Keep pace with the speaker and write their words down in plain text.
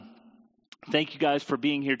Thank you guys for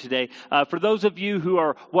being here today. For those of you who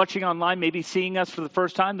are watching online, maybe seeing us for the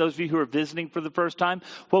first time, those of you who are visiting for the first time,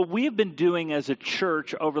 what we have been doing as a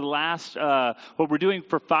church over the last, what we're doing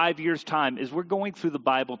for 5 years' time is we're going through the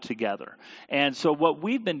Bible together. And so what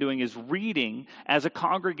we've been doing is reading as a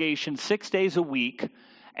congregation 6 days a week.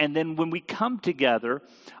 And then when we come together,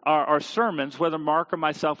 our sermons, whether Mark or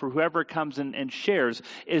myself or whoever comes and shares,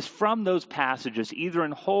 is from those passages, either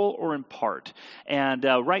in whole or in part. And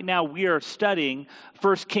right now we are studying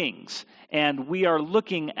 1 Kings. And we are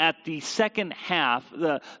looking at the second half,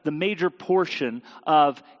 the major portion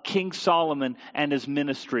of King Solomon and his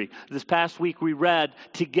ministry. This past week we read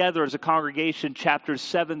together as a congregation chapters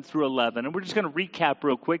 7 through 11. And we're just going to recap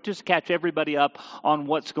real quick, just to catch everybody up on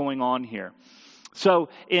what's going on here. So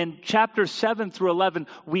in chapters 7 through 11,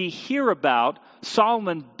 we hear about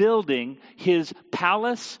Solomon building his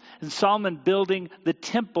palace and Solomon building the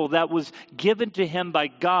temple that was given to him by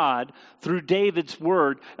God through David's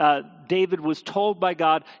word. David was told by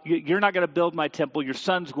God, you're not going to build my temple, your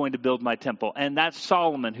son's going to build my temple. And that's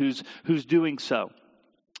Solomon who's doing so.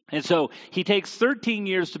 And so he takes 13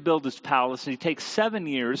 years to build this palace, and he takes 7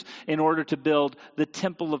 years in order to build the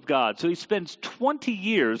temple of God. So he spends 20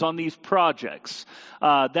 years on these projects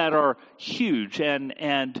that are huge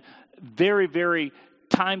and very, very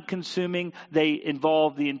time-consuming. They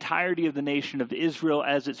involve the entirety of the nation of Israel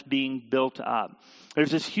as it's being built up.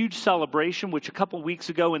 There's this huge celebration, which a couple weeks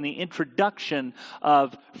ago in the introduction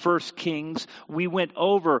of 1 Kings, we went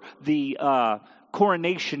over the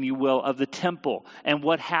coronation, you will, of the temple and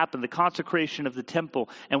what happened, the consecration of the temple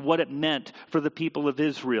and what it meant for the people of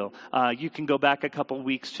Israel. You can go back a couple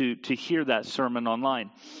weeks to hear that sermon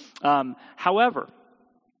online. However,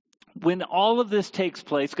 when all of this takes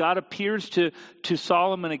place, God appears to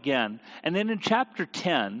Solomon again. And then in chapter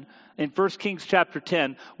 10, in 1 Kings chapter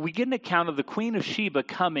 10, we get an account of the Queen of Sheba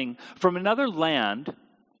coming from another land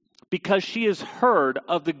because she has heard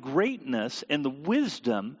of the greatness and the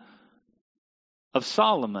wisdom of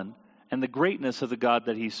Solomon and the greatness of the God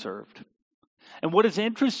that he served. And what is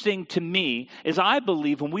interesting to me is I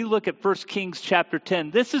believe when we look at 1 Kings chapter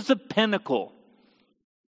 10, this is the pinnacle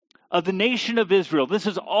of the nation of Israel. This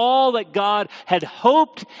is all that God had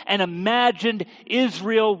hoped and imagined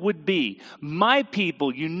Israel would be. My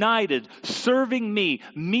people united, serving me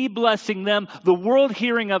blessing them, the world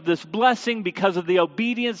hearing of this blessing because of the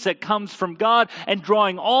obedience that comes from God and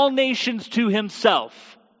drawing all nations to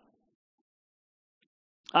himself.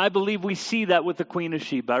 I believe we see that with the Queen of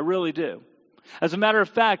Sheba. I really do. As a matter of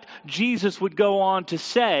fact, Jesus would go on to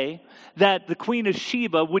say that the Queen of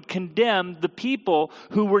Sheba would condemn the people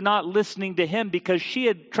who were not listening to him because she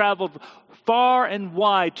had traveled far and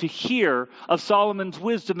wide to hear of Solomon's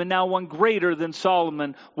wisdom, and now one greater than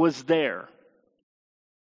Solomon was there.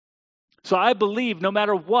 So I believe no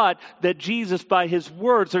matter what, that Jesus, by his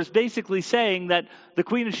words, is basically saying that the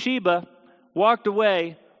Queen of Sheba walked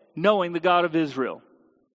away knowing the God of Israel.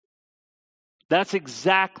 That's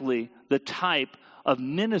exactly the type of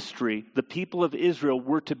ministry the people of Israel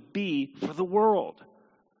were to be for the world.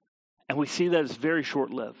 And we see that it's very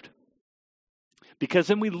short-lived. Because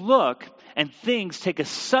then we look and things take a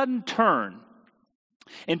sudden turn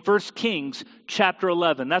in 1 Kings chapter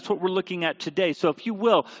 11. That's what we're looking at today. So if you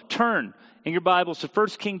will, turn in your Bibles to 1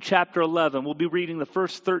 Kings chapter 11. We'll be reading the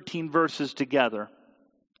first 13 verses together.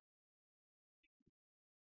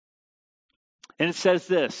 And it says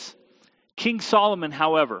this: King Solomon,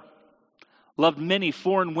 however, loved many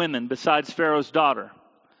foreign women besides Pharaoh's daughter,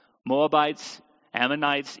 Moabites,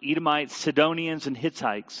 Ammonites, Edomites, Sidonians, and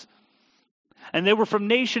Hittites. And they were from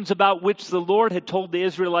nations about which the Lord had told the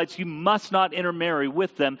Israelites, you must not intermarry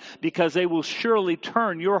with them, because they will surely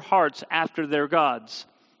turn your hearts after their gods.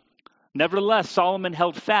 Nevertheless, Solomon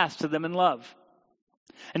held fast to them in love.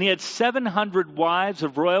 And he had 700 wives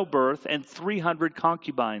of royal birth and 300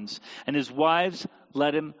 concubines, and his wives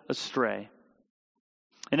led him astray.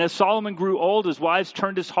 And as Solomon grew old, his wives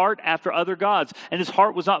turned his heart after other gods, and his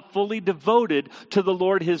heart was not fully devoted to the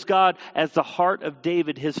Lord his God as the heart of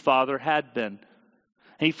David his father had been.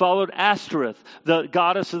 And he followed Ashtoreth, the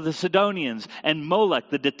goddess of the Sidonians, and Molech,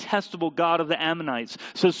 the detestable god of the Ammonites.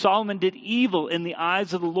 So Solomon did evil in the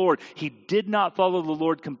eyes of the Lord. He did not follow the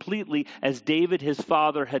Lord completely as David his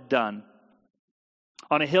father had done.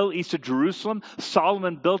 On a hill east of Jerusalem,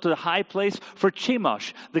 Solomon built a high place for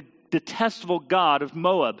Chemosh, the detestable god of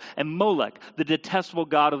Moab, and Molech, the detestable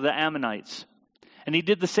god of the Ammonites. And he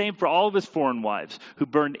did the same for all of his foreign wives, who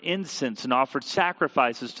burned incense and offered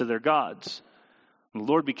sacrifices to their gods. And the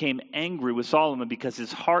Lord became angry with Solomon because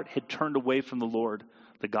his heart had turned away from the Lord,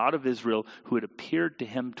 the God of Israel, who had appeared to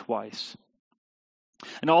him twice.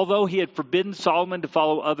 And although he had forbidden Solomon to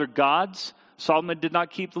follow other gods, Solomon did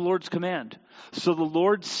not keep the Lord's command. So the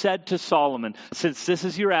Lord said to Solomon, since this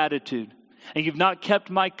is your attitude, and you've not kept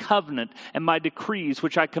my covenant and my decrees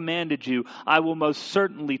which I commanded you, I will most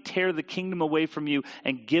certainly tear the kingdom away from you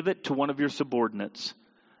and give it to one of your subordinates.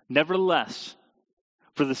 Nevertheless,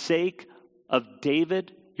 for the sake of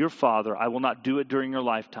David, your father, I will not do it during your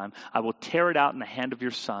lifetime. I will tear it out in the hand of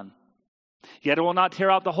your son. Yet I will not tear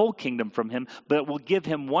out the whole kingdom from him, but will give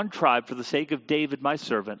him one tribe for the sake of David, my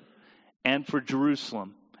servant, and for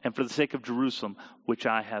Jerusalem, and for the sake of Jerusalem, which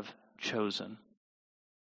I have chosen.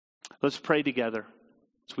 Let's pray together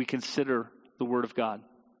as we consider the Word of God.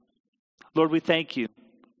 Lord, we thank you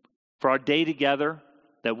for our day together,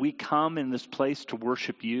 that we come in this place to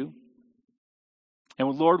worship you. And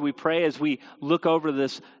Lord, we pray as we look over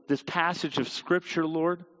this passage of Scripture,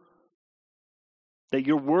 Lord, that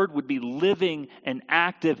your Word would be living and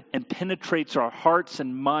active and penetrates our hearts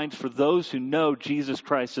and minds for those who know Jesus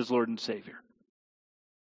Christ as Lord and Savior.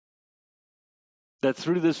 That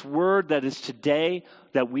through this Word that is today,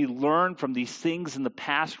 that we learn from these things in the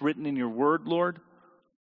past written in your Word, Lord,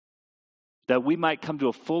 that we might come to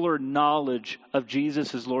a fuller knowledge of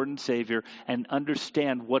Jesus as Lord and Savior and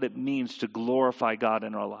understand what it means to glorify God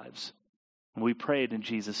in our lives. And we pray it in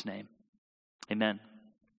Jesus' name. Amen.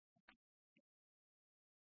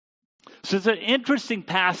 So it's an interesting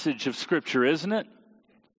passage of Scripture, isn't it?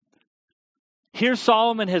 Here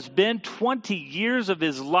Solomon has been 20 years of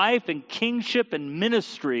his life and kingship and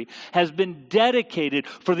ministry has been dedicated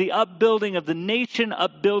for the upbuilding of the nation,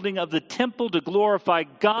 upbuilding of the temple to glorify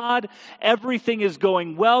God. Everything is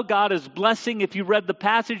going well. God is blessing. If you read the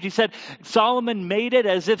passage, he said Solomon made it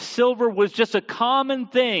as if silver was just a common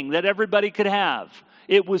thing that everybody could have.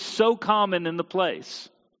 It was so common in the place.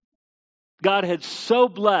 God had so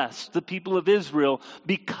blessed the people of Israel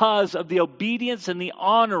because of the obedience and the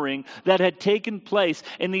honoring that had taken place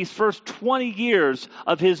in these first 20 years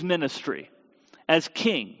of his ministry as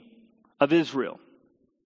king of Israel.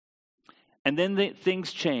 And then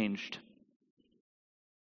things changed.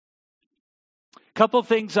 A couple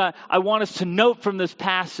things I want us to note from this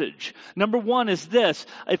passage. Number one is this.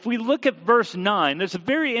 If we look at verse 9, there's a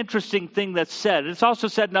very interesting thing that's said. It's also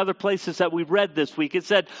said in other places that we've read this week. It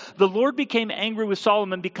said, the Lord became angry with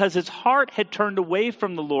Solomon because his heart had turned away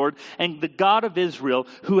from the Lord and the God of Israel,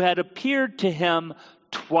 who had appeared to him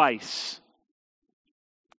twice.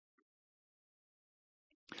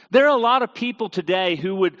 There are a lot of people today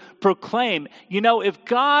who would proclaim, if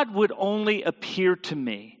God would only appear to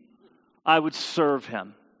me, I would serve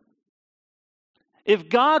him. If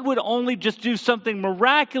God would only just do something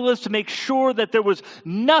miraculous to make sure that there was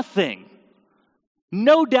no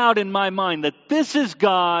doubt in my mind that this is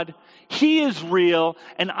God, he is real,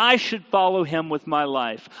 and I should follow him with my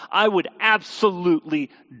life, I would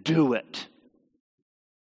absolutely do it.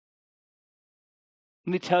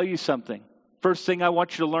 Let me tell you something. First thing I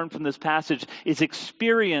want you to learn from this passage is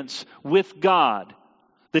experience with God.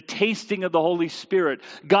 The tasting of the Holy Spirit,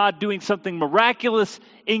 God doing something miraculous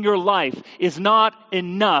in your life is not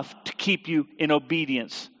enough to keep you in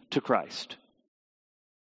obedience to Christ.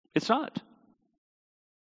 It's not.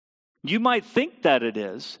 You might think that it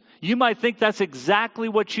is. You might think that's exactly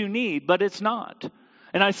what you need, but it's not.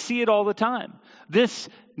 And I see it all the time. This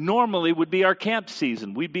normally would be our camp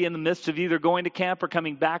season. We'd be in the midst of either going to camp or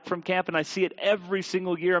coming back from camp, and I see it every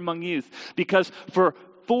single year among youth. Because for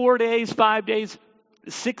 4 days, 5 days,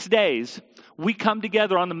 6 days, we come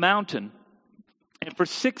together on the mountain. And for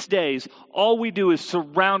 6 days, all we do is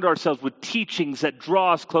surround ourselves with teachings that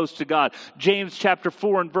draw us close to God. James chapter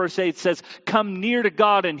 4 and verse 8 says, come near to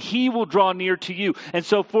God and he will draw near to you. And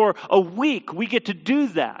so for a week, we get to do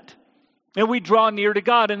that. And we draw near to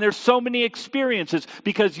God. And there's so many experiences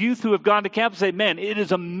because youth who have gone to camp say, man, it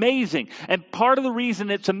is amazing. And part of the reason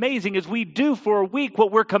it's amazing is we do for a week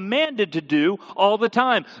what we're commanded to do all the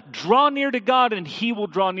time. Draw near to God and he will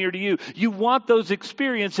draw near to you. You want those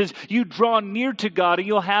experiences, you draw near to God and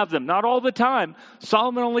you'll have them. Not all the time.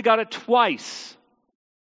 Solomon only got it twice.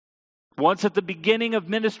 Once at the beginning of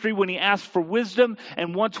ministry when he asked for wisdom,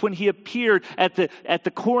 and once when he appeared at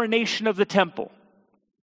the coronation of the temple.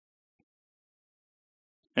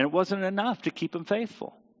 And it wasn't enough to keep him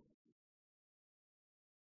faithful.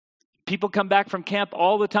 People come back from camp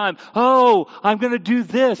all the time. Oh, I'm going to do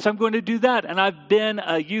this. I'm going to do that. And I've been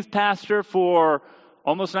a youth pastor for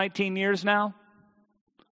almost 19 years now.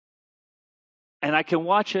 And I can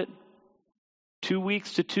watch it. 2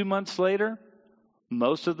 weeks to 2 months later,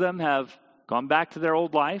 most of them have gone back to their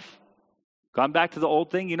old life. Gone back to the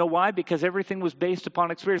old thing. You know why? Because everything was based upon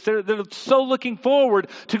experience. They're so looking forward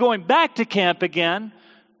to going back to camp again.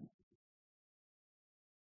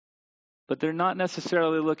 but they're not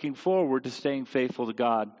necessarily looking forward to staying faithful to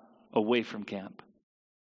God away from camp.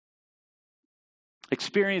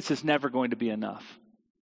 Experience is never going to be enough.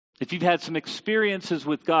 If you've had some experiences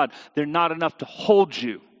with God, they're not enough to hold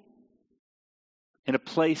you in a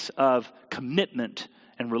place of commitment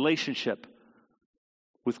and relationship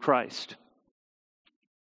with Christ.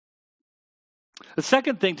 The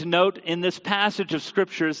second thing to note in this passage of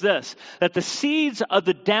Scripture is this, that the seeds of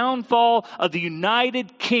the downfall of the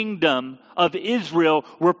United Kingdom of Israel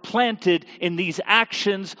were planted in these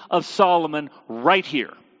actions of Solomon right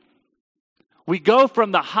here. We go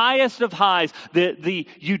from the highest of highs, the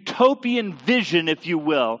utopian vision, if you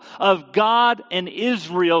will, of God and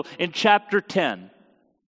Israel in chapter 10,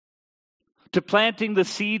 to planting the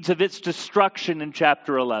seeds of its destruction in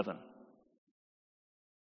chapter 11.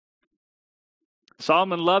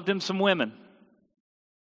 Solomon loved him some women.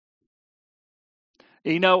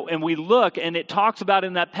 You know, and we look, and it talks about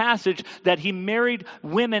in that passage that he married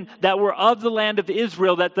women that were of the land of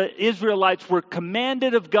Israel, that the Israelites were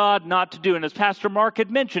commanded of God not to do. And as Pastor Mark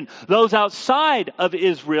had mentioned, those outside of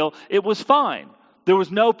Israel, it was fine. There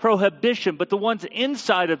was no prohibition, but the ones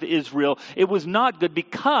inside of Israel, it was not good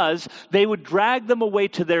because they would drag them away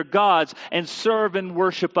to their gods and serve and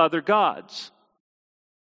worship other gods.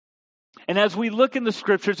 And as we look in the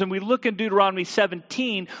Scriptures and we look in Deuteronomy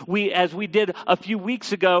 17, as we did a few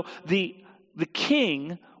weeks ago, the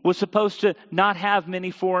king was supposed to not have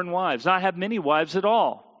many foreign wives, not have many wives at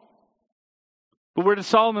all. But where did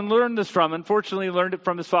Solomon learn this from? Unfortunately, he learned it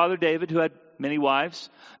from his father David, who had many wives,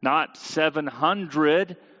 not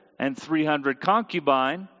 700 and 300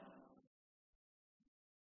 concubine.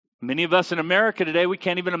 Many of us in America today, we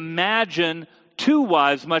can't even imagine 2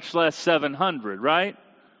 wives, much less 700, right?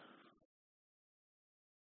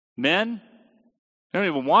 Men, I don't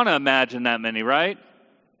even want to imagine that many, right?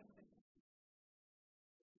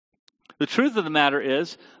 The truth of the matter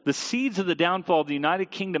is, the seeds of the downfall of the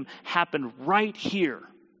United Kingdom happened right here.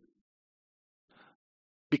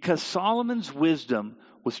 Because Solomon's wisdom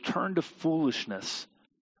was turned to foolishness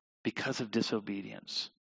because of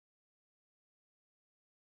disobedience.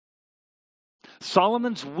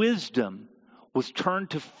 Solomon's wisdom was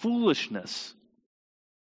turned to foolishness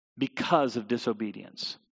because of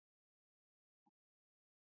disobedience.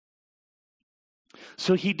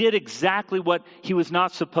 So he did exactly what he was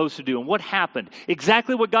not supposed to do. And what happened?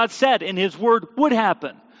 Exactly what God said in His Word would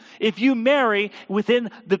happen. If you marry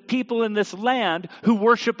within the people in this land who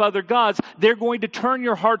worship other gods, they're going to turn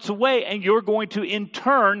your hearts away and you're going to in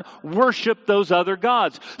turn worship those other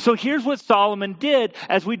gods. So here's what Solomon did,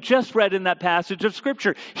 as we just read in that passage of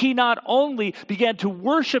Scripture. He not only began to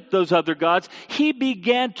worship those other gods, he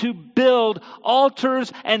began to build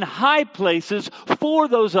altars and high places for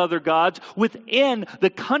those other gods within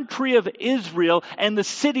the country of Israel and the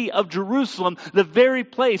city of Jerusalem, the very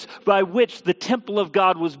place by which the temple of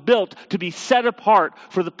God was built to be set apart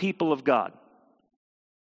for the people of God.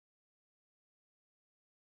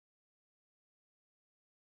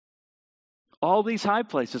 All these high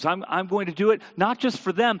places, I'm going to do it not just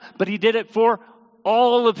for them, but he did it for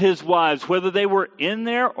all of his wives, whether they were in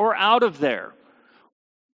there or out of there.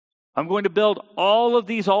 I'm going to build all of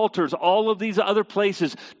these altars, all of these other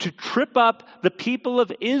places to trip up the people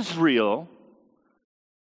of Israel,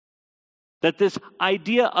 that this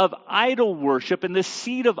idea of idol worship and this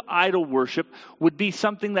seed of idol worship would be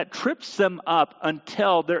something that trips them up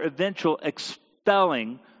until their eventual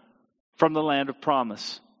expelling from the land of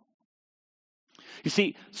promise. You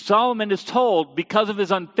see, Solomon is told, because of his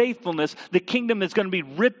unfaithfulness, the kingdom is going to be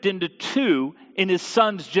ripped into 2 in his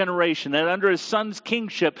son's generation. That under his son's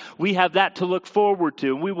kingship, we have that to look forward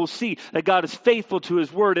to. And we will see that God is faithful to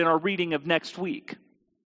His Word in our reading of next week.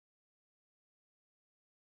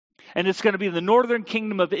 And it's going to be the northern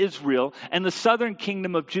kingdom of Israel and the southern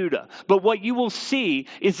kingdom of Judah. But what you will see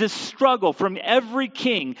is this struggle from every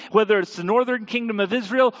king, whether it's the northern kingdom of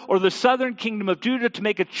Israel or the southern kingdom of Judah, to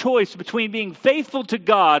make a choice between being faithful to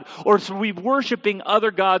God or to be worshiping other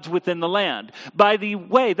gods within the land. By the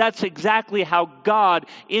way, that's exactly how God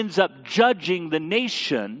ends up judging the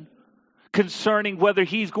nation concerning whether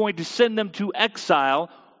He's going to send them to exile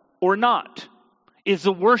or not, is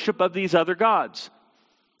the worship of these other gods.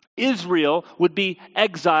 Israel would be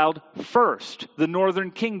exiled first, the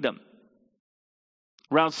northern kingdom,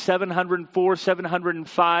 around 704,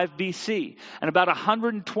 705 BC. And about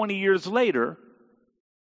 120 years later,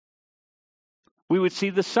 we would see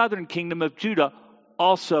the southern kingdom of Judah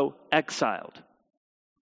also exiled.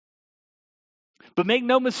 But make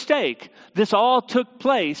no mistake, this all took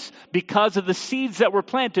place because of the seeds that were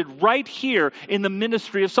planted right here in the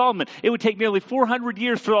ministry of Solomon. It would take nearly 400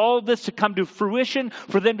 years for all of this to come to fruition,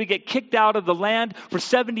 for them to get kicked out of the land, for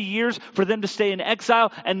 70 years for them to stay in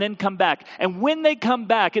exile and then come back. And when they come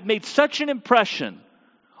back, it made such an impression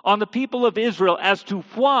on the people of Israel as to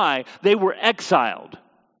why they were exiled,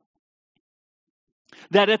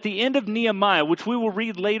 that at the end of Nehemiah, which we will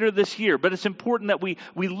read later this year, but it's important that we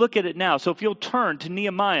look at it now. So if you'll turn to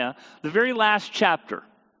Nehemiah, the very last chapter.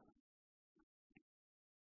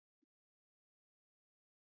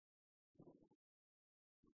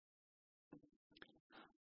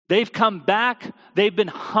 They've come back. They've been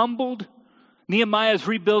humbled. Nehemiah is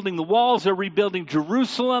rebuilding the walls. They're rebuilding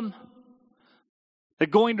Jerusalem. They're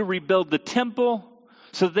going to rebuild the temple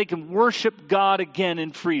so that they can worship God again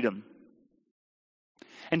in freedom.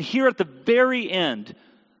 And here at the very end,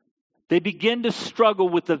 they begin to struggle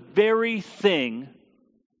with the very thing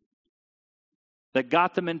that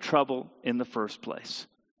got them in trouble in the first place.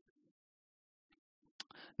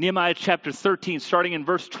 Nehemiah chapter 13, starting in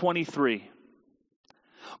verse 23.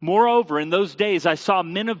 Moreover, in those days I saw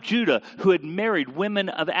men of Judah who had married women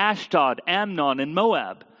of Ashdod, Ammon, and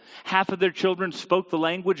Moab. Half of their children spoke the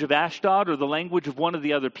language of Ashdod or the language of one of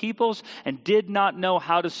the other peoples and did not know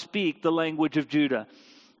how to speak the language of Judah.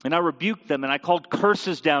 And I rebuked them, and I called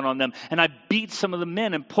curses down on them, and I beat some of the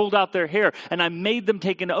men and pulled out their hair, and I made them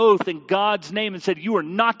take an oath in God's name and said, you are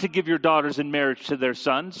not to give your daughters in marriage to their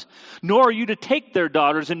sons, nor are you to take their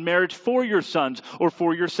daughters in marriage for your sons or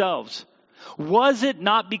for yourselves. Was it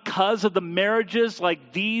not because of the marriages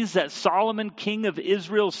like these that Solomon, king of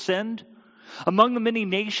Israel, sinned? Among the many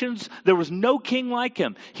nations, there was no king like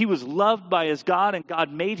him. He was loved by his God, and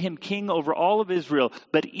God made him king over all of Israel.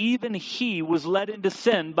 But even he was led into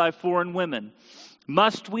sin by foreign women.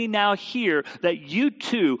 Must we now hear that you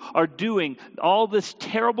too are doing all this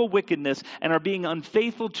terrible wickedness and are being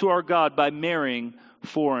unfaithful to our God by marrying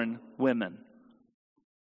foreign women?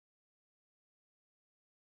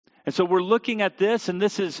 And so we're looking at this, and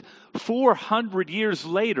this is 400 years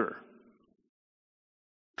later.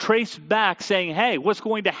 Traced back saying, hey, what's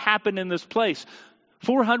going to happen in this place?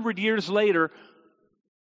 400 years later,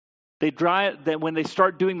 when they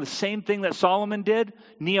start doing the same thing that Solomon did,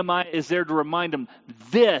 Nehemiah is there to remind them,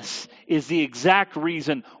 this is the exact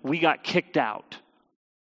reason we got kicked out.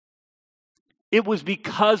 It was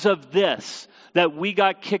because of this that we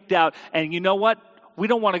got kicked out. And you know what? We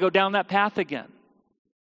don't want to go down that path again.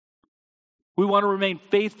 We want to remain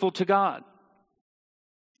faithful to God.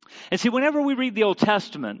 And see, whenever we read the Old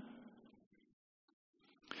Testament,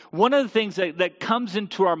 one of the things that comes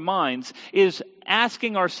into our minds is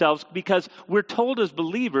asking ourselves, because we're told as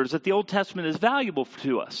believers that the Old Testament is valuable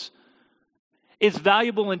to us. It's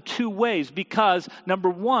valuable in two ways, because, number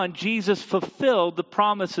one, Jesus fulfilled the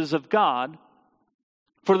promises of God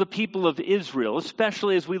for the people of Israel,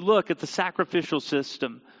 especially as we look at the sacrificial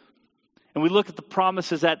system. And we look at the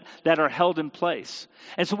promises that are held in place.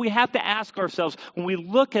 And so we have to ask ourselves, when we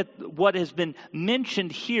look at what has been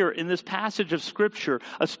mentioned here in this passage of Scripture,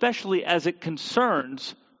 especially as it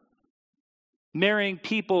concerns marrying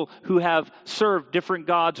people who have served different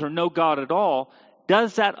gods or no God at all,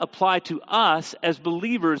 does that apply to us as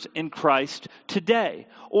believers in Christ today?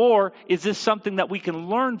 Or is this something that we can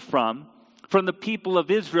learn from the people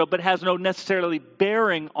of Israel, but has no necessarily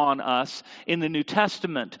bearing on us in the New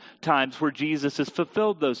Testament times where Jesus has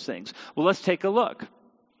fulfilled those things? Well, let's take a look.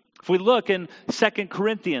 If we look in 2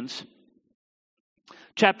 Corinthians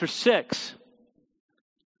chapter 6,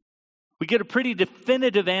 we get a pretty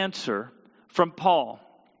definitive answer from Paul.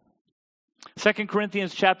 2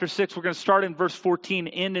 Corinthians chapter 6, we're going to start in verse 14,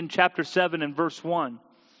 end in chapter 7 and verse 1.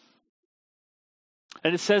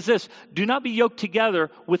 And it says this, do not be yoked together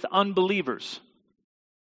with unbelievers.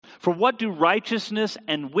 For what do righteousness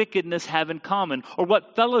and wickedness have in common? Or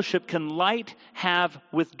what fellowship can light have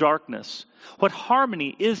with darkness? What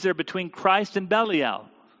harmony is there between Christ and Belial?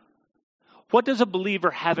 What does a believer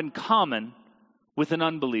have in common with an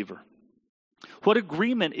unbeliever? What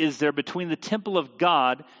agreement is there between the temple of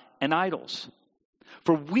God and idols?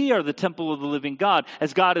 For we are the temple of the living God.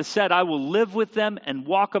 As God has said, I will live with them and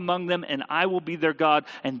walk among them, and I will be their God,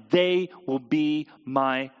 and they will be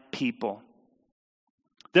my people.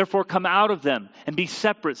 Therefore come out of them and be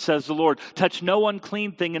separate, says the Lord. Touch no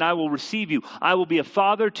unclean thing, and I will receive you. I will be a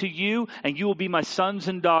father to you, and you will be my sons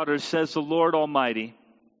and daughters, says the Lord Almighty.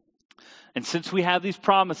 And since we have these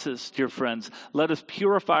promises, dear friends, let us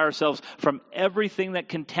purify ourselves from everything that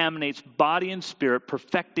contaminates body and spirit,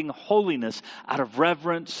 perfecting holiness out of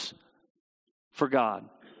reverence for God.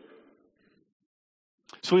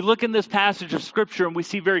 So we look in this passage of Scripture and we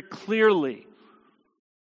see very clearly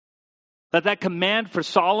That command for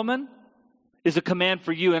Solomon is a command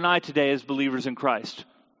for you and I today as believers in Christ.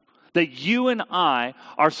 That you and I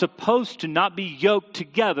are supposed to not be yoked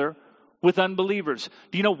together with unbelievers.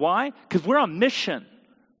 Do you know why? Because we're on mission.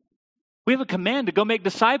 We have a command to go make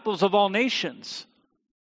disciples of all nations.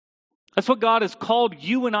 That's what God has called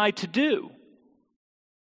you and I to do.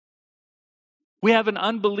 We have an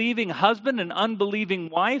unbelieving husband, an unbelieving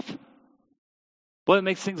wife. Boy, it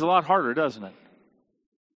makes things a lot harder, doesn't it?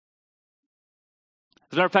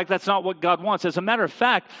 As a matter of fact, that's not what God wants. As a matter of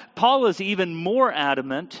fact, Paul is even more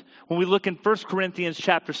adamant when we look in 1 Corinthians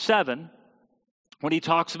chapter 7, when he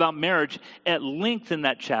talks about marriage at length in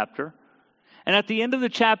that chapter. And at the end of the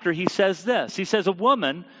chapter, he says this. He says, a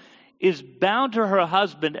woman is bound to her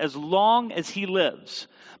husband as long as he lives.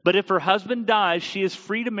 But if her husband dies, she is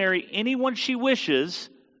free to marry anyone she wishes,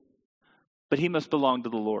 but he must belong to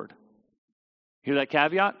the Lord. Hear that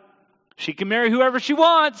caveat? She can marry whoever she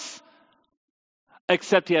wants,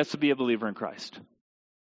 except he has to be a believer in Christ.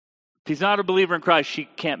 If he's not a believer in Christ, she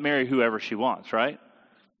can't marry whoever she wants, right?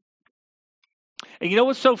 And you know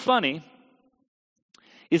what's so funny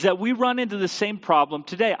is that we run into the same problem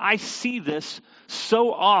today. I see this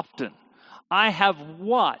so often. I have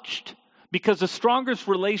watched, because the strongest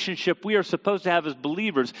relationship we are supposed to have as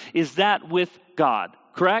believers is that with God,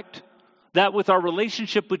 correct? That with our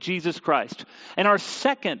relationship with Jesus Christ. And our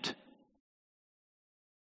second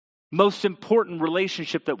most important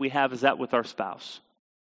relationship that we have is that with our spouse.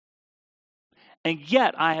 And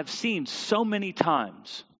yet I have seen so many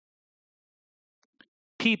times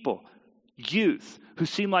people, youth, who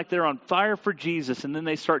seem like they're on fire for Jesus, and then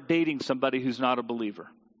they start dating somebody who's not a believer.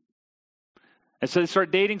 And so they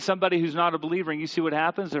start dating somebody who's not a believer, and you see what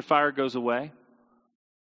happens? Their fire goes away.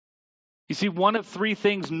 You see, one of three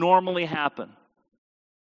things normally happen.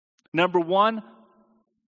 Number one,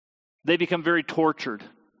 they become very tortured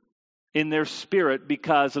in their spirit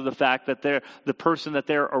because of the fact that the person that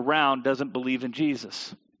they're around doesn't believe in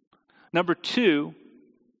Jesus. Number two,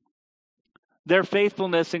 their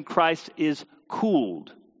faithfulness in Christ is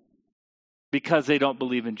cooled because they don't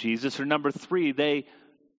believe in Jesus. Or number three, they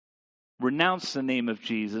renounce the name of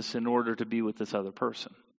Jesus in order to be with this other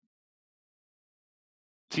person.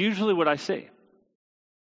 It's usually what I see.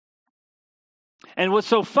 And what's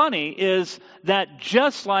so funny is that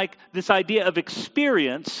just like this idea of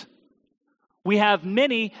experience, we have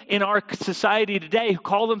many in our society today who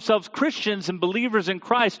call themselves Christians and believers in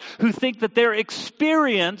Christ who think that their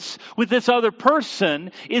experience with this other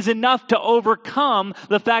person is enough to overcome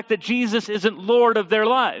the fact that Jesus isn't Lord of their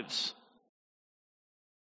lives.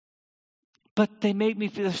 But they make me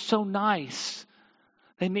feel so nice.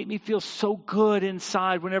 They make me feel so good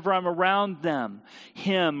inside whenever I'm around them,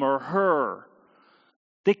 him or her.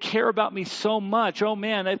 They care about me so much. Oh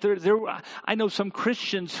man, I know some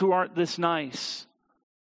Christians who aren't this nice.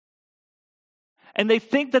 And they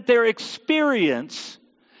think that their experience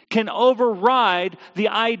can override the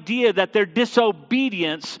idea that their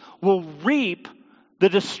disobedience will reap the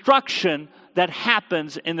destruction that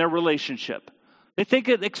happens in their relationship. They think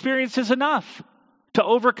that experience is enough to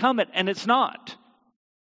overcome it, and it's not.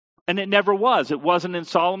 And it never was. It wasn't in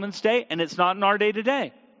Solomon's day, and it's not in our day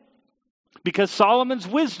today. Because Solomon's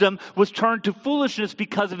wisdom was turned to foolishness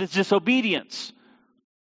because of his disobedience.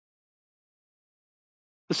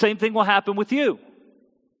 The same thing will happen with you.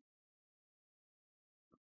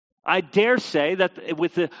 I dare say that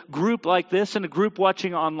with a group like this and a group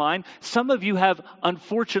watching online, some of you have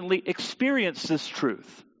unfortunately experienced this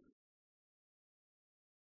truth.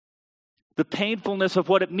 The painfulness of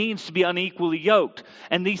what it means to be unequally yoked.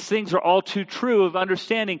 And these things are all too true of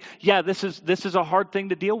understanding, yeah, this is a hard thing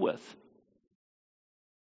to deal with.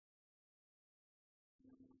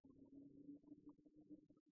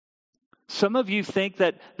 Some of you think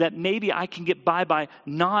that maybe I can get by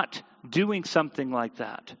not doing something like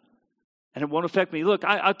that. And it won't affect me. Look,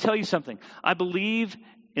 I'll tell you something. I believe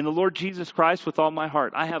in the Lord Jesus Christ with all my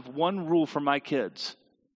heart. I have one rule for my kids.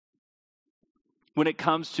 When it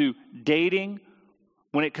comes to dating,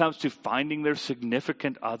 when it comes to finding their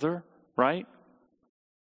significant other, right?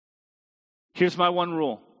 Here's my one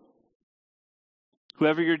rule.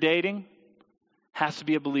 Whoever you're dating has to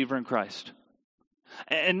be a believer in Christ.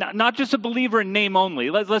 And not just a believer in name only.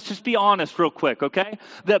 Let's just be honest real quick, okay?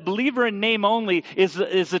 That believer in name only is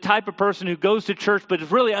the type of person who goes to church but is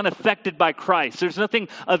really unaffected by Christ. There's nothing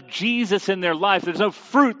of Jesus in their life. There's no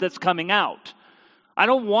fruit that's coming out. I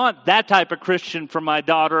don't want that type of Christian for my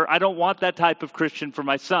daughter. I don't want that type of Christian for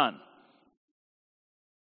my son.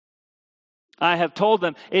 I have told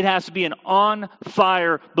them it has to be an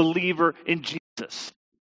on-fire believer in Jesus.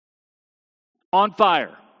 On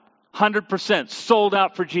fire. 100% sold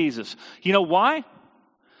out for Jesus. You know why?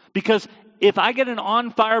 Because if I get an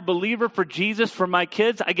on-fire believer for Jesus for my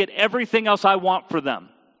kids, I get everything else I want for them.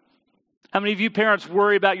 How many of you parents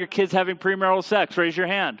worry about your kids having premarital sex? Raise your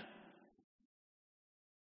hand.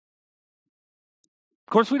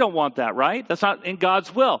 Of course, we don't want that, right? That's not in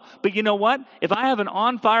God's will. But you know what? If I have an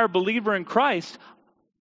on-fire believer in Christ,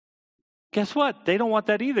 guess what? They don't want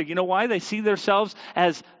that either. You know why? They see themselves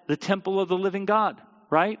as the temple of the living God,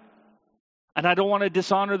 right? And I don't want to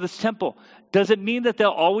dishonor this temple. Does it mean that they'll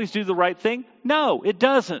always do the right thing? No, it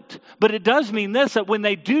doesn't. But it does mean this, that when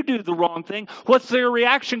they do the wrong thing, what's their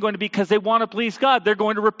reaction going to be? Because they want to please God. They're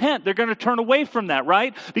going to repent. They're going to turn away from that,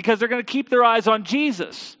 right? Because they're going to keep their eyes on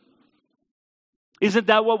Jesus. Isn't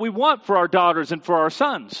that what we want for our daughters and for our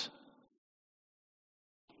sons?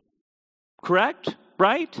 Correct?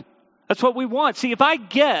 Right? That's what we want. See, if I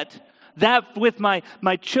get that with my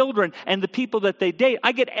children and the people that they date,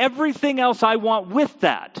 I get everything else I want with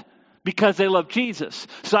that because they love Jesus.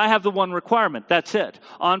 So I have the one requirement. That's it.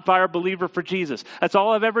 On fire believer for Jesus. That's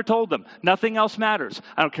all I've ever told them. Nothing else matters.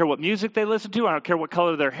 I don't care what music they listen to. I don't care what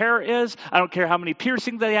color their hair is. I don't care how many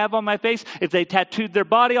piercings they have on my face. If they tattooed their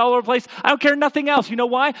body all over the place. I don't care nothing else. You know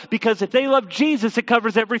why? Because if they love Jesus, it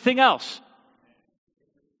covers everything else.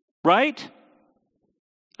 Right?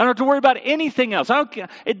 I don't have to worry about anything else. I don't care.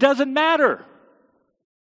 It doesn't matter.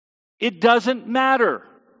 It doesn't matter.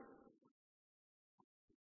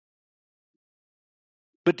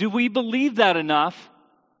 But do we believe that enough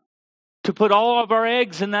to put all of our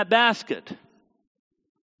eggs in that basket?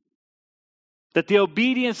 That the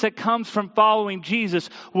obedience that comes from following Jesus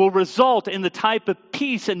will result in the type of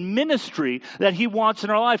peace and ministry that He wants in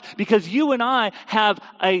our life. Because you and I have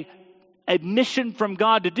a mission from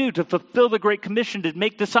God to do, to fulfill the Great Commission, to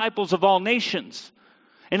make disciples of all nations.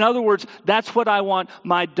 In other words, that's what I want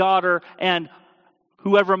my daughter and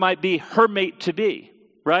whoever might be her mate to be,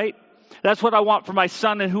 right? That's what I want for my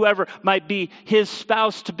son and whoever might be his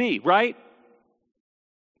spouse to be, right?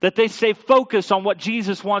 That they stay focused on what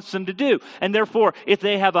Jesus wants them to do. And therefore, if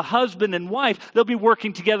they have a husband and wife, they'll be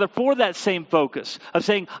working together for that same focus of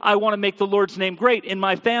saying, I want to make the Lord's name great in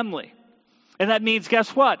my family. And that means,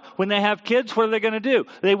 guess what? When they have kids, what are they going to do?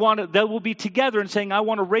 They will be together and saying, I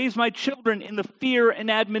want to raise my children in the fear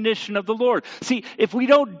and admonition of the Lord. See, if we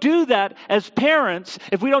don't do that as parents,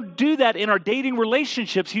 if we don't do that in our dating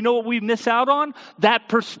relationships, you know what we miss out on? That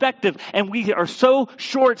perspective. And we are so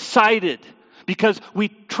short-sighted because we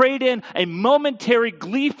trade in a momentary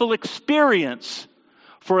gleeful experience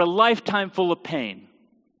for a lifetime full of pain.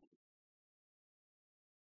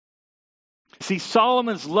 See,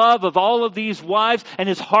 Solomon's love of all of these wives and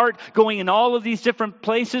his heart going in all of these different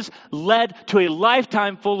places led to a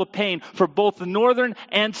lifetime full of pain for both the northern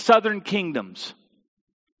and southern kingdoms,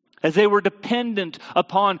 as they were dependent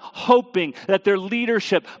upon hoping that their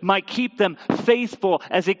leadership might keep them faithful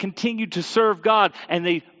as they continued to serve God, and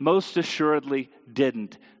they most assuredly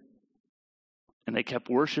didn't. And they kept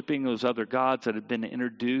worshiping those other gods that had been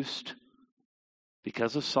introduced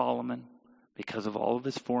because of Solomon, because of all of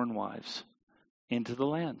his foreign wives, into the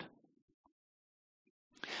land.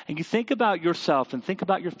 And you think about yourself and think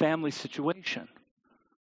about your family situation.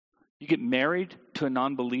 You get married to a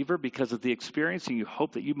non-believer because of the experience, and you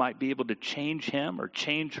hope that you might be able to change him or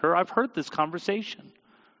change her. I've heard this conversation.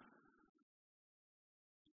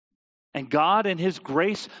 And God in His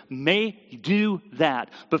grace may do that.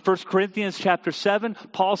 But 1 Corinthians chapter 7,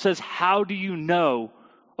 Paul says, how do you know,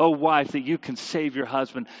 O wife, that you can save your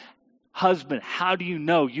husband? Husband, how do you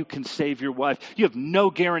know you can save your wife? You have no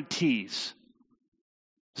guarantees.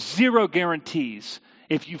 Zero guarantees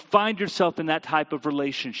if you find yourself in that type of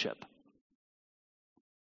relationship.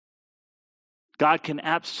 God can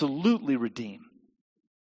absolutely redeem,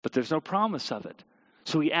 but there's no promise of it.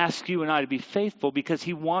 So He asks you and I to be faithful because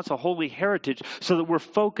He wants a holy heritage so that we're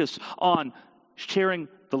focused on sharing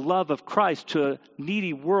the love of Christ to a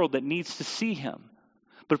needy world that needs to see Him.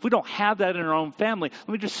 But if we don't have that in our own family, let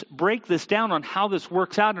me just break this down on how this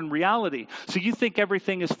works out in reality. So you think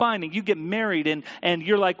everything is fine and you get married and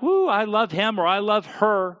you're like, woo, I love him or I love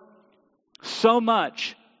her so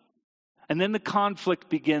much. And then the conflict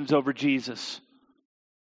begins over Jesus.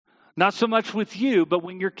 Not so much with you, but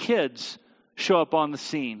when your kids show up on the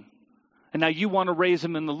scene. And now you want to raise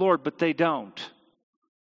them in the Lord, but they don't.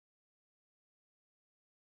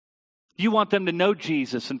 You want them to know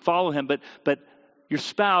Jesus and follow Him, but your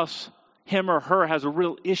spouse, him or her, has a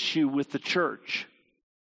real issue with the church.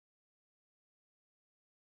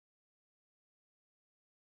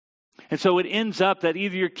 And so it ends up that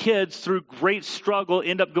either your kids, through great struggle,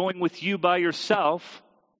 end up going with you by yourself,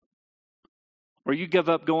 or you give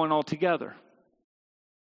up going altogether.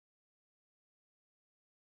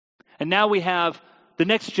 And now we have the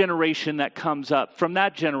next generation that comes up from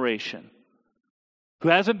that generation who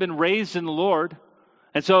hasn't been raised in the Lord.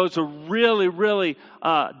 And so it's a really, really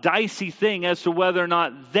dicey thing as to whether or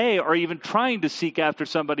not they are even trying to seek after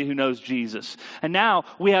somebody who knows Jesus. And now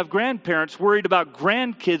we have grandparents worried about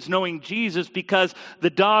grandkids knowing Jesus because the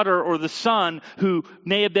daughter or the son who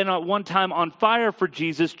may have been at one time on fire for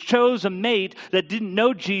Jesus chose a mate that didn't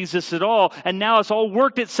know Jesus at all. And now it's all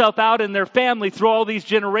worked itself out in their family through all these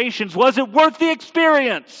generations. Was it worth the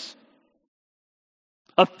experience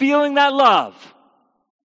of feeling that love?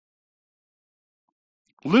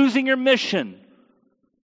 Losing your mission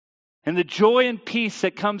and the joy and peace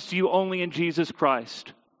that comes to you only in Jesus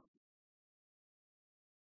Christ.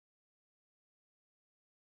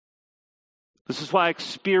 This is why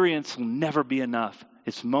experience will never be enough.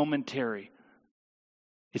 It's momentary.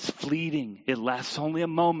 It's fleeting. It lasts only a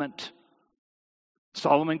moment.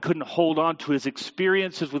 Solomon couldn't hold on to his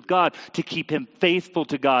experiences with God to keep him faithful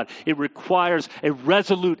to God. It requires a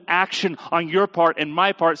resolute action on your part and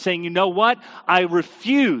my part saying, you know what? I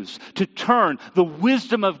refuse to turn the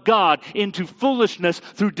wisdom of God into foolishness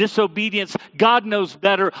through disobedience. God knows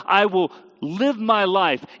better. I will live my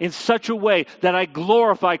life in such a way that I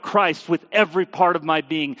glorify Christ with every part of my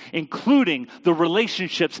being, including the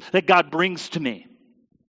relationships that God brings to me.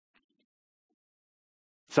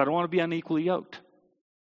 So I don't want to be unequally yoked.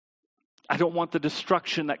 I don't want the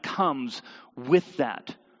destruction that comes with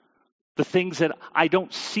that. The things that I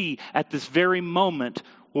don't see at this very moment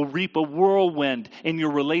will reap a whirlwind in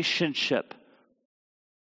your relationship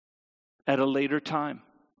at a later time.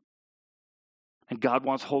 And God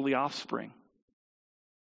wants holy offspring,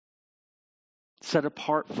 set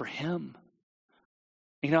apart for Him.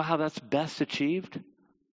 You know how that's best achieved?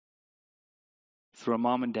 Through a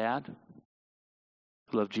mom and dad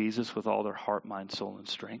who love Jesus with all their heart, mind, soul, and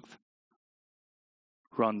strength.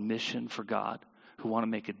 Who are on mission for God, who want to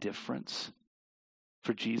make a difference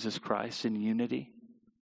for Jesus Christ in unity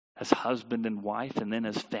as husband and wife, and then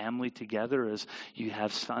as family together, as you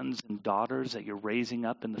have sons and daughters that you're raising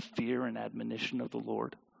up in the fear and admonition of the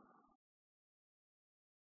Lord.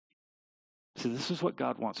 So this is what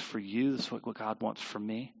God wants for you. This is what God wants for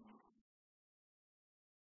me.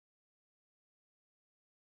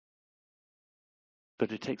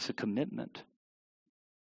 But it takes a commitment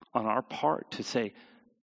on our part to say,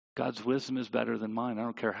 God's wisdom is better than mine. I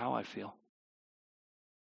don't care how I feel.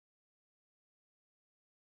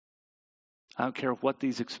 I don't care what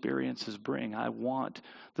these experiences bring. I want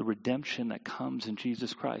the redemption that comes in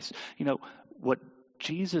Jesus Christ. You know, what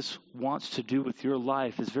Jesus wants to do with your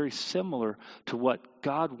life is very similar to what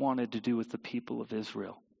God wanted to do with the people of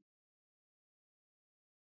Israel.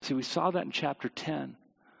 See, we saw that in chapter 10.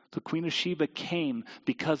 The Queen of Sheba came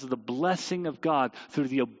because of the blessing of God through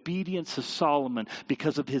the obedience of Solomon,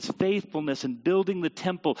 because of his faithfulness in building the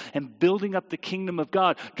temple and building up the kingdom of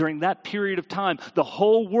God. During that period of time, the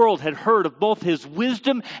whole world had heard of both his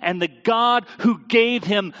wisdom and the God who gave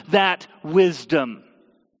him that wisdom.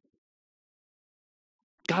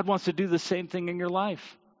 God wants to do the same thing in your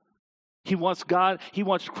life. He wants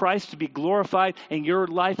Christ to be glorified in your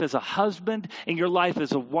life as a husband, in your life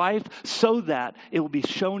as a wife, so that it will be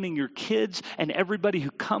shown in your kids, and everybody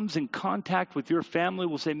who comes in contact with your family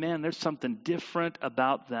will say, man, there's something different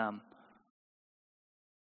about them.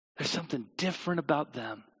 There's something different about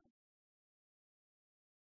them.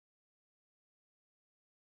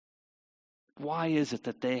 Why is it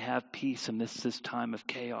that they have peace amidst this time of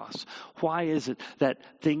chaos? Why is it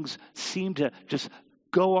that things seem to just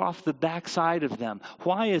go off the backside of them?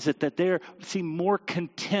 Why is it that they seem more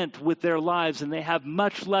content with their lives and they have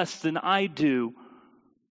much less than I do?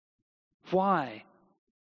 Why?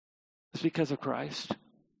 It's because of Christ.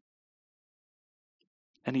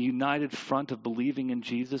 And a united front of believing in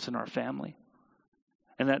Jesus in our family.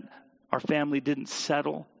 And that our family didn't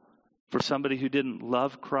settle for somebody who didn't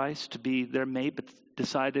love Christ to be their mate, but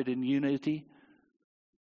decided in unity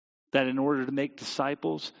that in order to make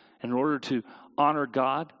disciples, in order to honor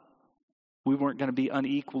God, we weren't going to be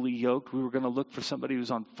unequally yoked. We were going to look for somebody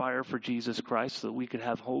who's on fire for Jesus Christ so that we could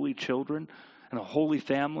have holy children and a holy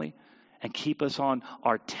family and keep us on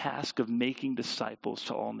our task of making disciples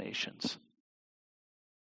to all nations.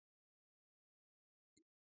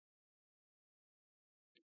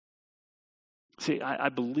 See, I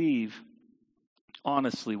believe,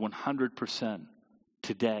 honestly, 100%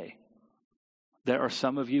 today, there are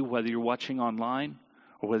some of you, whether you're watching online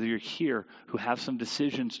or whether you're here who have some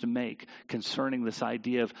decisions to make concerning this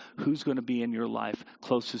idea of who's going to be in your life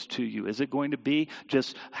closest to you. Is it going to be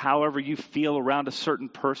just however you feel around a certain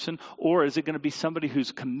person, or is it going to be somebody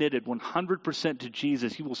who's committed 100% to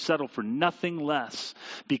Jesus? You will settle for nothing less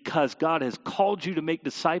because God has called you to make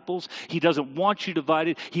disciples. He doesn't want you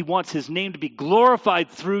divided. He wants his name to be glorified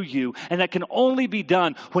through you, and that can only be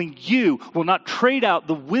done when you will not trade out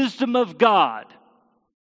the wisdom of God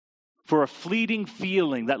for a fleeting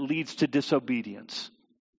feeling that leads to disobedience.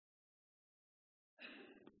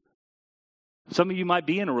 Some of you might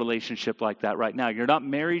be in a relationship like that right now. You're not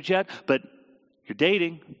married yet, but you're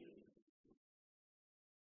dating.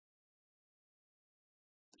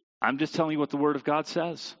 I'm just telling you what the Word of God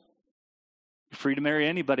says. You're free to marry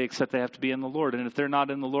anybody except they have to be in the Lord. And if they're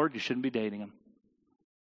not in the Lord, you shouldn't be dating them.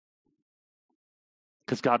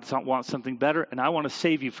 Because God wants something better, and I want to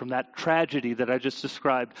save you from that tragedy that I just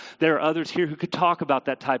described. There are others here who could talk about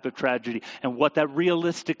that type of tragedy and what that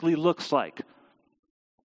realistically looks like.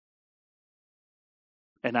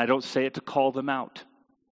 And I don't say it to call them out.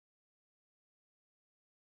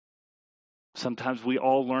 Sometimes we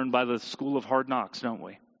all learn by the school of hard knocks, don't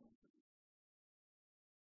we?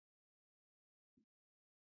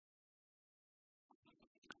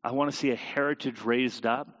 I want to see a heritage raised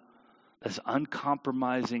up that's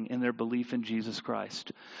uncompromising in their belief in Jesus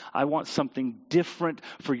Christ. I want something different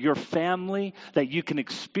for your family, that you can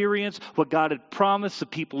experience what God had promised the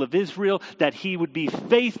people of Israel, that he would be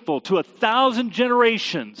faithful to 1,000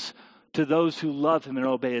 generations to those who love him and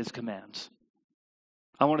obey his commands.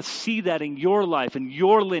 I want to see that in your life, in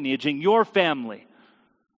your lineage, in your family.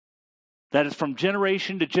 That is from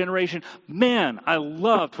generation to generation. Man, I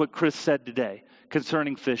loved what Chris said today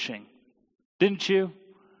concerning fishing. Didn't you?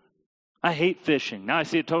 I hate fishing. Now I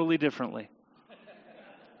see it totally differently.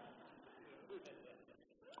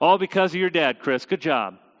 All because of your dad, Chris. Good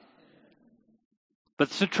job. But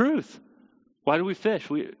it's the truth. Why do we fish?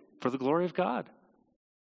 For the glory of God.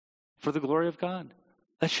 For the glory of God.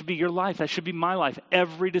 That should be your life. That should be my life.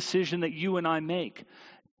 Every decision that you and I make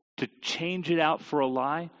to change it out for a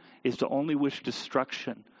lie is to only wish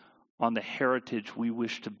destruction on the heritage we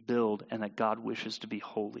wish to build and that God wishes to be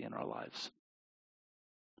holy in our lives.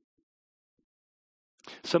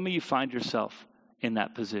 Some of you find yourself in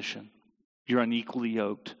that position. You're unequally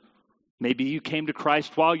yoked. Maybe you came to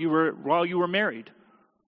Christ while you were married.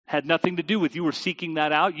 Had nothing to do with you were seeking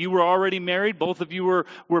that out. You were already married. Both of you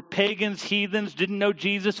were pagans, heathens, didn't know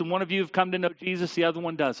Jesus, and one of you have come to know Jesus, the other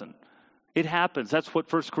one doesn't. It happens. That's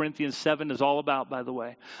what 1 Corinthians 7 is all about, by the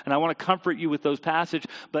way. And I want to comfort you with those passages,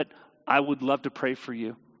 but I would love to pray for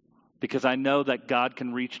you because I know that God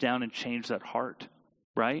can reach down and change that heart,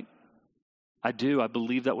 right? I do. I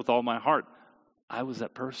believe that with all my heart. I was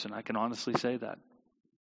that person. I can honestly say that.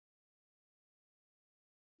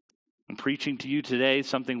 I'm preaching to you today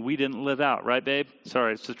something we didn't live out, right, babe?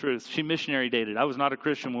 Sorry, it's the truth. She missionary dated. I was not a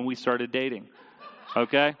Christian when we started dating,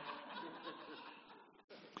 okay?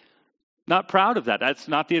 Not proud of that. That's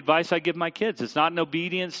not the advice I give my kids. It's not an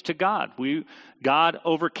obedience to God. God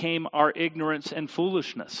overcame our ignorance and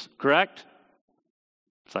foolishness, correct?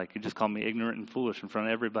 It's like you just call me ignorant and foolish in front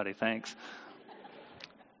of everybody. Thanks.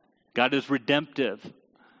 God is redemptive,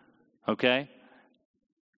 okay?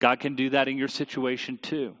 God can do that in your situation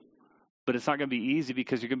too. But it's not going to be easy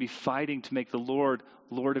because you're going to be fighting to make the Lord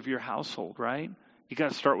Lord of your household, right? You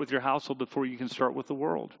got to start with your household before you can start with the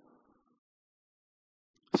world.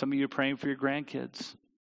 Some of you are praying for your grandkids.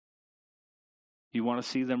 You want to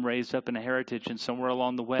see them raised up in a heritage, and somewhere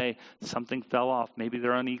along the way, something fell off. Maybe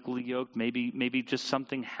they're unequally yoked. Maybe just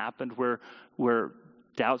something happened where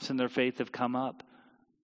doubts in their faith have come up.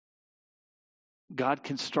 God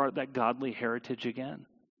can start that godly heritage again.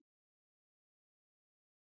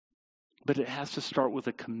 But it has to start with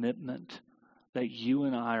a commitment that you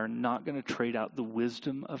and I are not going to trade out the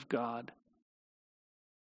wisdom of God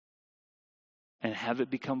and have it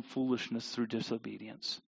become foolishness through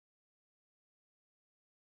disobedience.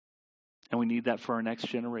 And we need that for our next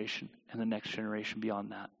generation and the next generation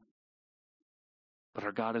beyond that. But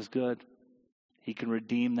our God is good. He can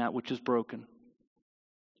redeem that which is broken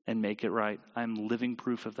and make it right. I'm living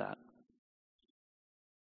proof of that.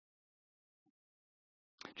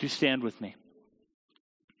 Would you stand with me?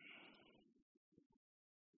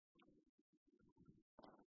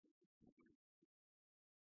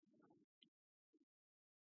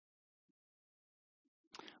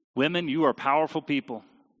 Women, you are powerful people.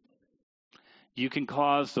 You can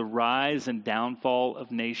cause the rise and downfall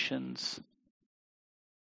of nations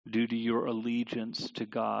due to your allegiance to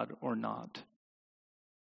God or not.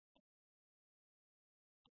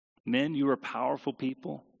 Men, you are powerful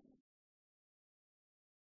people.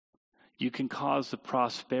 You can cause the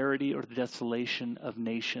prosperity or the desolation of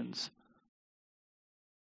nations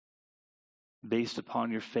based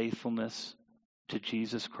upon your faithfulness to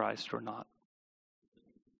Jesus Christ or not.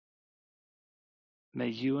 May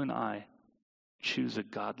you and I choose a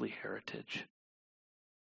godly heritage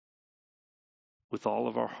with all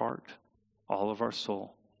of our heart, all of our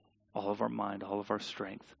soul, all of our mind, all of our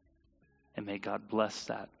strength. And may God bless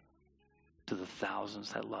that to the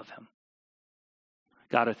thousands that love him.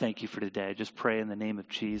 God, I thank you for today. I just pray in the name of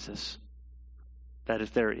Jesus that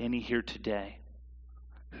if there are any here today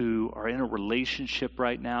who are in a relationship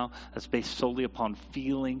right now that's based solely upon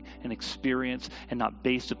feeling and experience and not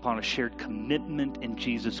based upon a shared commitment in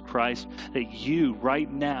Jesus Christ, that you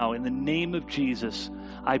right now, in the name of Jesus,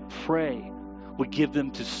 I pray would give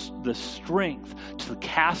them the strength to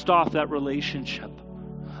cast off that relationship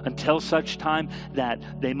until such time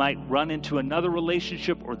that they might run into another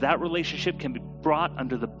relationship or that relationship can be brought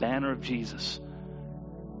under the banner of Jesus.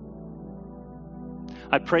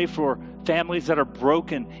 I pray for families that are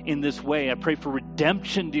broken in this way. I pray for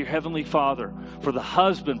redemption, dear Heavenly Father, for the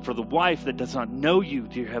husband, for the wife that does not know you,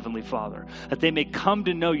 dear Heavenly Father, that they may come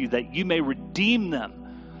to know you, that you may redeem them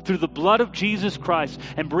through the blood of Jesus Christ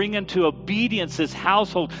and bring into obedience this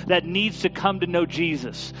household that needs to come to know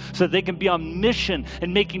Jesus so that they can be on mission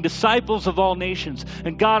and making disciples of all nations.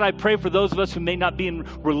 And God, I pray for those of us who may not be in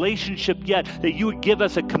relationship yet, that you would give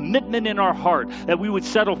us a commitment in our heart, that we would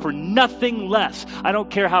settle for nothing less. I don't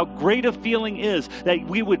care how great a feeling is, that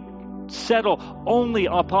we would settle only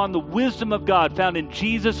upon the wisdom of God found in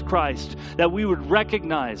Jesus Christ, that we would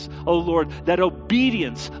recognize, oh Lord, that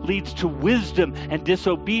obedience leads to wisdom and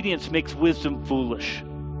disobedience makes wisdom foolish.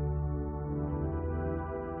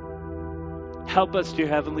 Help us, dear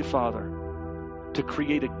Heavenly Father, to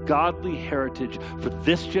create a godly heritage for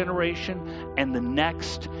this generation and the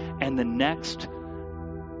next,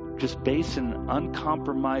 just based on an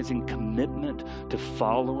uncompromising commitment to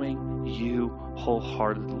following you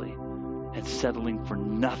wholeheartedly and settling for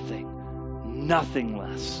nothing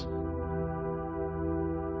less.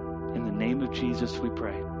 In the name of Jesus we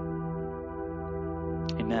pray.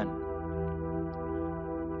 Amen.